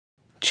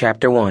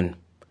Chapter 1.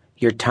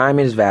 Your time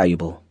is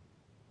valuable.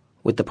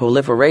 With the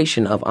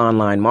proliferation of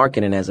online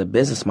marketing as a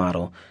business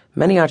model,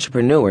 many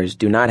entrepreneurs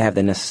do not have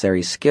the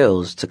necessary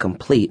skills to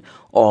complete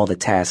all the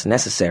tasks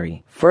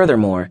necessary.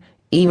 Furthermore,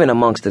 even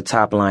amongst the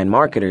top-line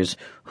marketers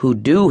who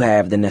do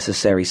have the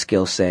necessary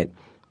skill set,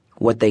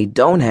 what they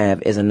don't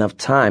have is enough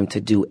time to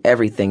do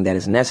everything that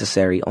is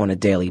necessary on a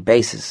daily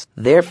basis.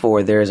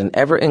 Therefore, there is an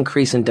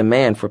ever-increasing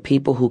demand for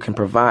people who can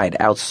provide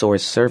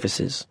outsourced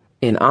services.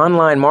 In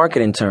online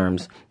marketing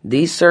terms,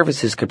 these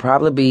services could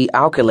probably be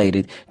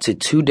allocated to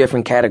two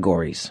different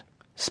categories.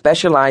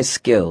 Specialized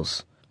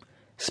skills.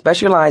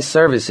 Specialized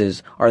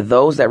services are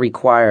those that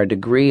require a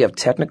degree of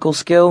technical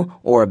skill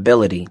or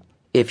ability.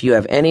 If you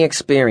have any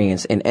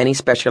experience in any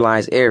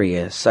specialized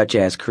area, such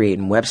as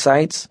creating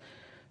websites,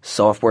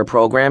 software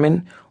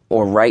programming,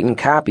 or writing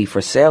copy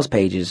for sales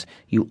pages,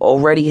 you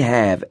already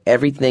have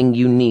everything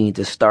you need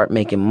to start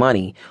making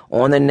money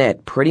on the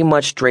net pretty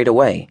much straight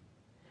away.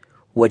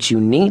 What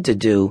you need to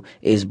do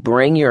is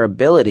bring your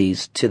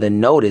abilities to the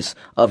notice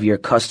of your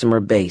customer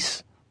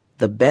base.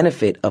 The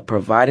benefit of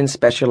providing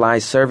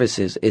specialized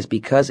services is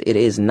because it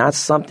is not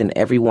something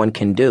everyone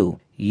can do.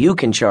 You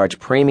can charge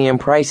premium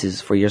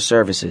prices for your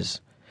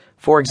services.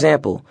 For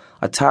example,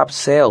 a top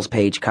sales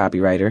page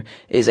copywriter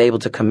is able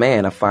to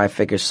command a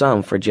 5-figure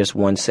sum for just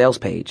one sales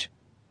page.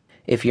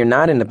 If you're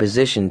not in a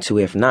position to,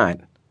 if not,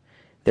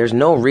 there's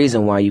no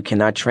reason why you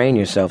cannot train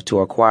yourself to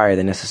acquire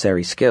the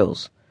necessary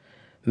skills.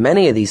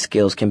 Many of these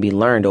skills can be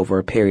learned over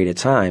a period of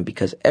time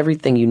because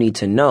everything you need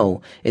to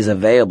know is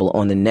available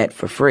on the net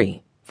for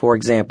free. For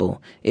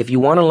example, if you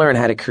want to learn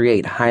how to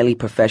create highly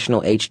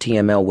professional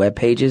HTML web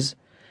pages,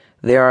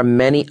 there are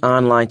many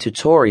online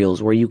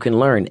tutorials where you can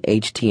learn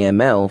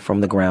HTML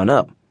from the ground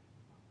up.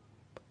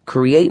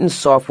 Creating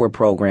software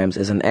programs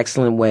is an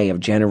excellent way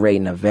of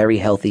generating a very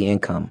healthy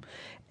income,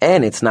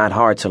 and it's not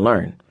hard to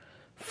learn.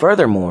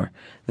 Furthermore,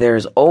 there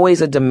is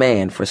always a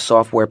demand for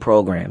software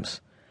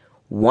programs.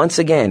 Once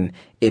again,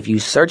 if you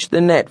search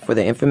the net for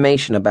the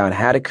information about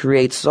how to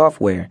create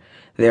software,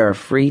 there are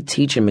free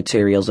teaching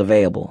materials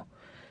available.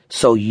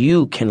 So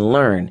you can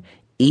learn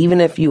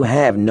even if you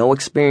have no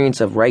experience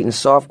of writing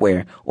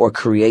software or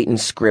creating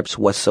scripts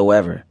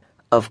whatsoever.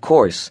 Of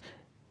course,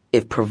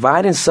 if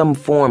providing some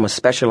form of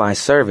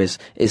specialized service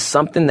is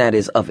something that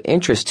is of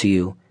interest to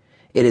you,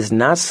 it is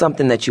not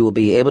something that you will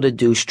be able to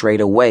do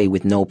straight away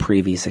with no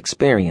previous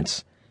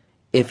experience.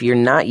 If you're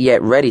not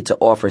yet ready to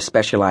offer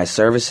specialized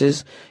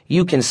services,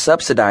 you can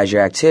subsidize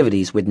your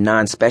activities with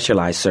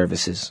non-specialized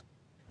services.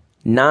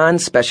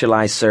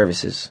 Non-specialized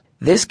services.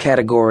 This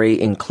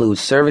category includes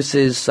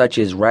services such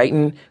as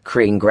writing,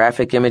 creating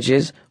graphic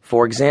images,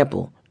 for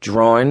example,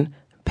 drawing,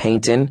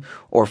 painting,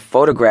 or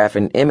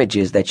photographing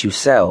images that you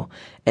sell,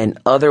 and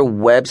other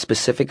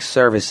web-specific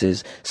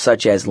services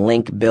such as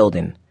link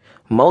building.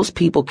 Most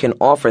people can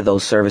offer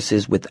those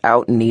services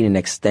without needing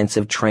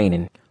extensive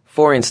training.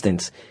 For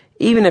instance,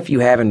 even if you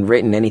haven't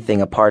written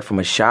anything apart from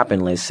a shopping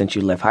list since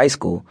you left high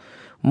school,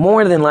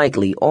 more than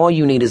likely all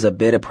you need is a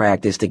bit of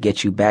practice to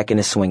get you back in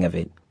the swing of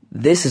it.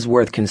 This is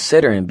worth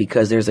considering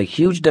because there's a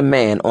huge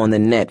demand on the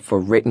net for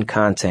written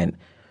content,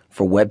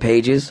 for web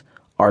pages,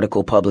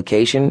 article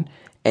publication,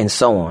 and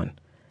so on.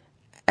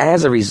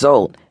 As a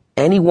result,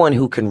 anyone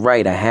who can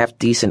write a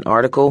half-decent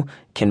article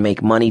can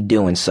make money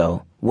doing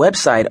so.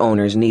 Website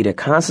owners need a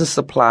constant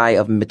supply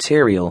of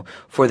material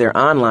for their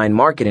online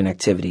marketing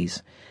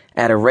activities.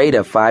 At a rate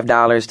of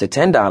 $5 to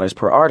 $10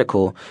 per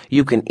article,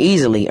 you can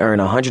easily earn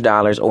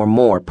 $100 or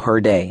more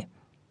per day.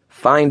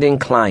 Finding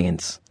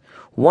clients.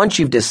 Once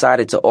you've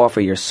decided to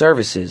offer your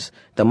services,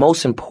 the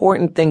most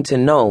important thing to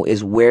know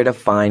is where to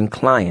find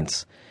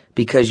clients,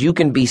 because you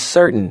can be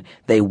certain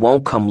they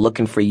won't come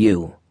looking for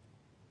you.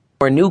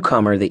 For a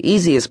newcomer, the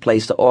easiest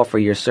place to offer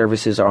your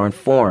services are on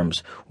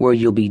forums where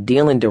you'll be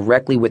dealing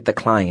directly with the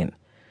client,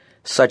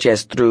 such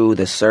as through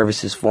the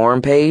services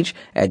forum page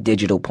at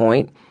Digital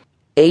Point,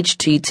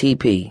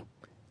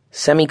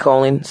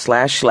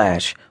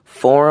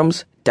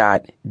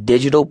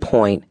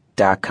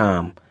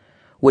 http://forums.digitalpoint.com,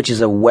 which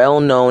is a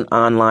well-known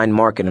online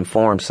marketing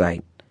forum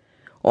site.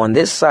 On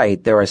this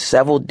site, there are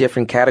several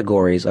different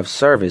categories of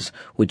service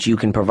which you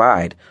can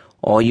provide.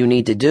 All you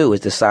need to do is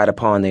decide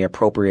upon the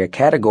appropriate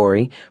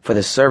category for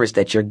the service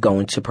that you're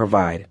going to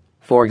provide.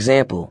 For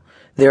example,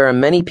 there are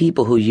many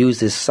people who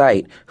use this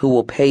site who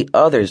will pay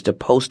others to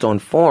post on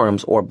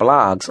forums or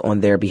blogs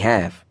on their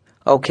behalf.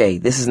 Okay,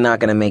 this is not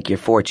going to make your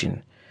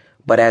fortune,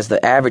 but as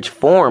the average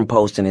forum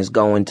posting is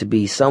going to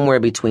be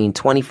somewhere between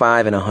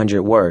 25 and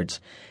 100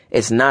 words,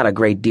 it's not a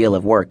great deal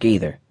of work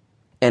either.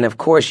 And of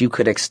course, you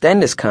could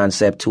extend this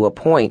concept to a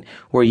point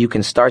where you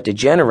can start to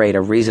generate a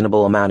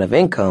reasonable amount of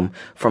income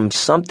from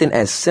something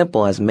as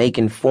simple as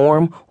making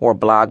forum or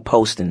blog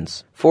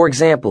postings. For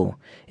example,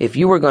 if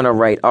you were going to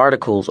write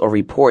articles or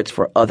reports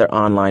for other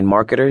online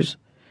marketers,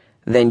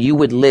 then you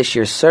would list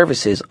your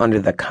services under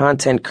the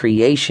content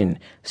creation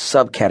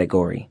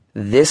subcategory.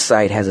 This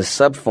site has a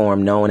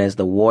subforum known as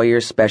the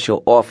Warrior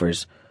Special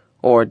Offers,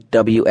 or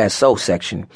WSO section,